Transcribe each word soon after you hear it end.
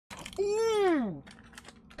Ooh!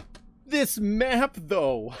 This map,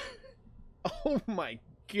 though. Oh my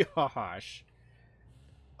gosh.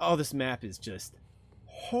 Oh, this map is just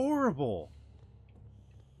horrible.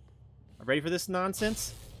 Ready for this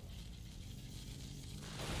nonsense?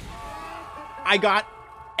 I got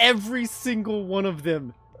every single one of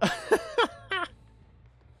them.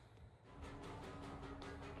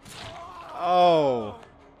 Oh.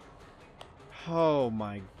 Oh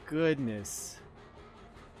my goodness.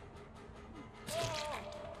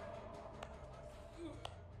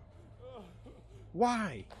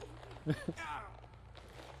 Why?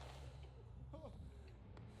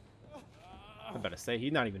 I'm about to say,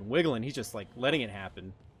 he's not even wiggling. He's just, like, letting it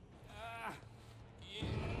happen.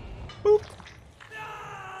 Boop.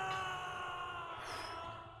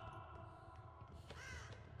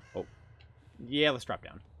 Oh. Yeah, let's drop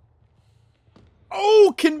down.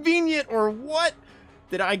 Oh, convenient or what?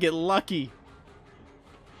 Did I get lucky?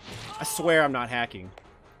 I swear I'm not hacking.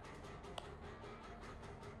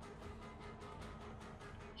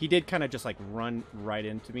 He did kind of just like run right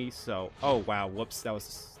into me, so oh wow, whoops, that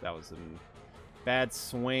was a bad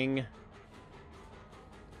swing.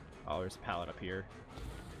 Oh, there's a pallet up here.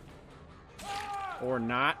 Or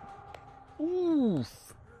not.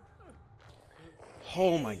 Oof.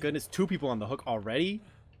 Oh my goodness, 2 people on the hook already?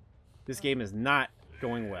 This game is not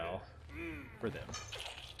going well for them.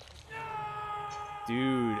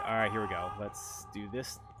 Dude, alright, here we go. Let's do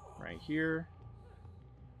this right here.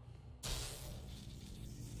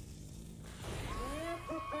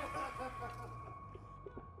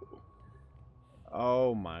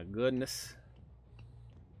 Oh my goodness.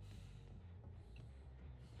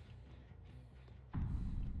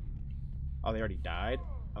 Oh, they already died?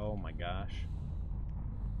 Oh my gosh.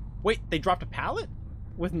 Wait, they dropped a pallet?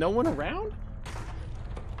 With no one around?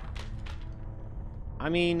 I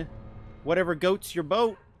mean, whatever goats your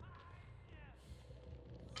boat.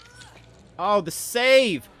 Oh, the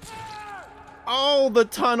save! Oh, the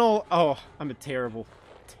tunnel! Oh, I'm a terrible,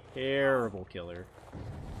 terrible killer.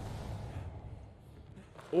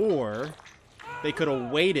 Or they could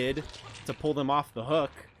have waited to pull them off the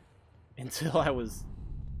hook until I was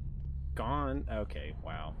gone. Okay,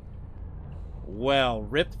 wow. Well,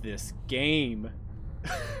 rip this game. I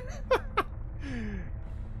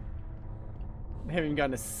haven't even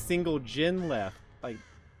gotten a single gen left. Like,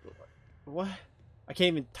 what? I can't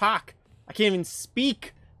even talk. I can't even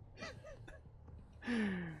speak.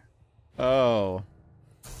 Oh.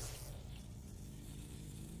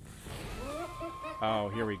 Oh,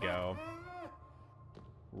 here we go.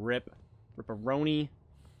 Ripperoni.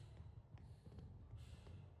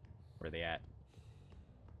 Where are they at?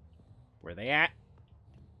 Where are they at?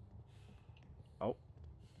 Oh.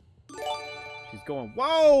 She's going,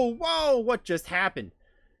 whoa, whoa, what just happened?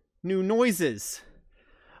 New noises.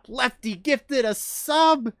 Lefty gifted a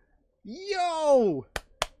sub. Yo!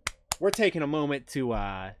 We're taking a moment to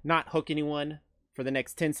not hook anyone for the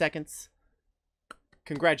next 10 seconds.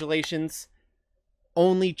 Congratulations.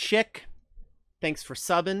 Only Chick. Thanks for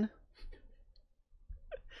subbing.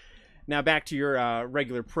 Now back to your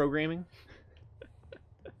regular programming.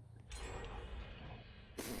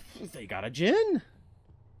 They got a gin.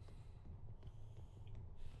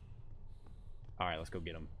 Alright, let's go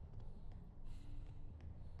get them.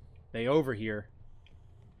 They over here.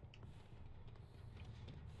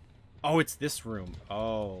 Oh, it's this room.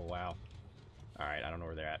 Oh, wow. Alright, I don't know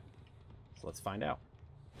where they're at. So let's find out.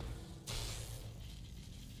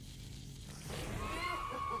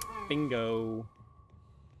 Bingo.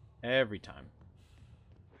 Every time.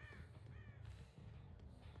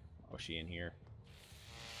 Oh, she in here.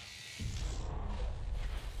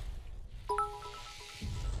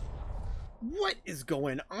 What is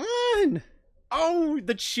going on? Oh,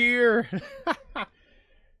 the cheer.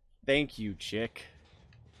 Thank you, Chick.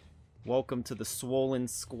 Welcome to the Swollen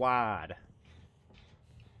Squad.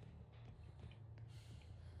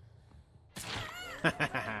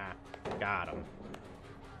 Got him.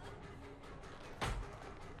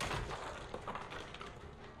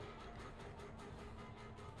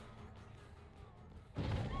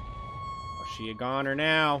 Oh, she a goner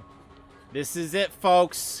now. This is it,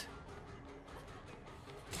 folks.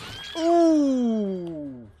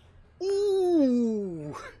 Ooh!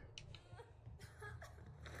 Ooh!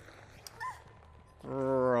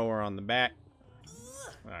 Throw her on the back.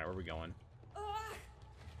 Alright, where are we going?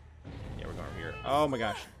 Yeah, we're going over here. Oh my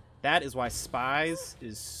gosh. That is why Spies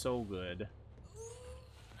is so good.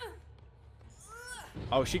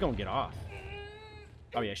 Oh, she gonna get off.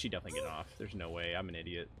 Oh yeah, she definitely getting off. There's no way. I'm an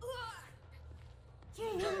idiot.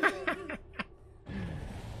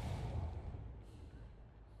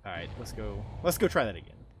 Alright, let's go. Let's go try that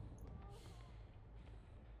again.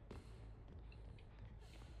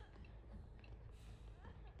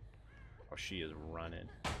 she is running.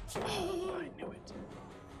 Oh, I knew it.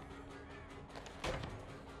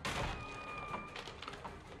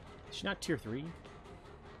 Is she not tier 3?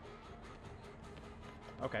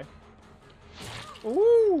 Okay.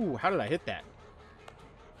 Ooh, how did I hit that?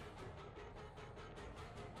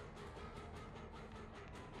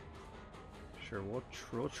 Sure,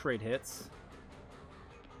 we'll trade hits.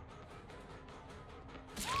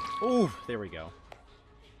 Ooh, there we go.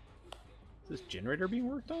 Is this generator being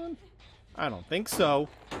worked on? I don't think so.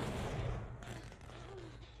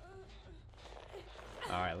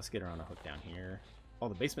 Alright, let's get her on a hook down here. Oh,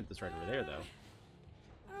 the basement is right over there, though.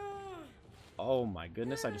 Oh my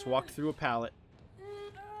goodness, I just walked through a pallet.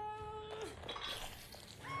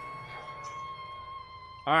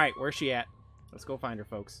 Alright, where's she at? Let's go find her,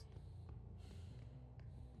 folks.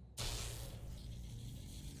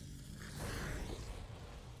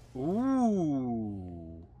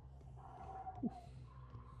 Ooh.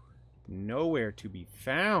 Nowhere to be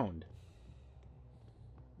found.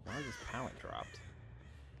 Why is this pallet dropped?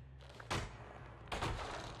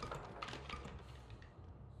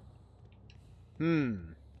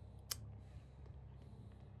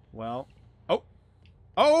 Well. Oh.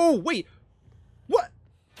 Oh, wait. What?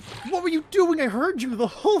 What were you doing? I heard you the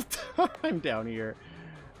whole time down here.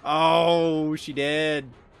 Oh, she did.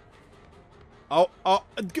 Oh,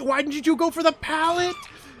 why didn't you go for the pallet?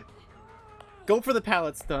 Go for the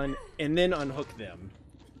pallet stun and then unhook them.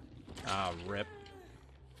 Ah, rip.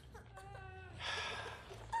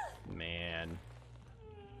 Man.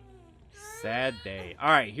 Sad day.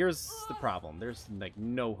 Alright, here's the problem. There's, like,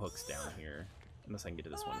 no hooks down here. Unless I can get to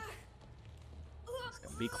this one. It's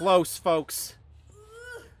gonna be close, folks.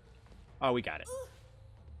 Oh, we got it.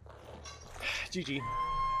 GG.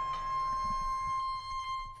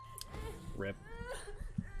 Rip.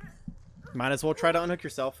 Might as well try to unhook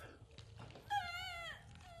yourself.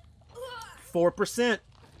 4%.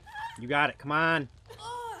 You got it. Come on.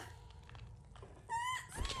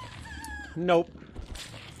 Nope.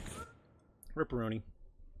 Ripperoni.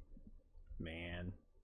 Man.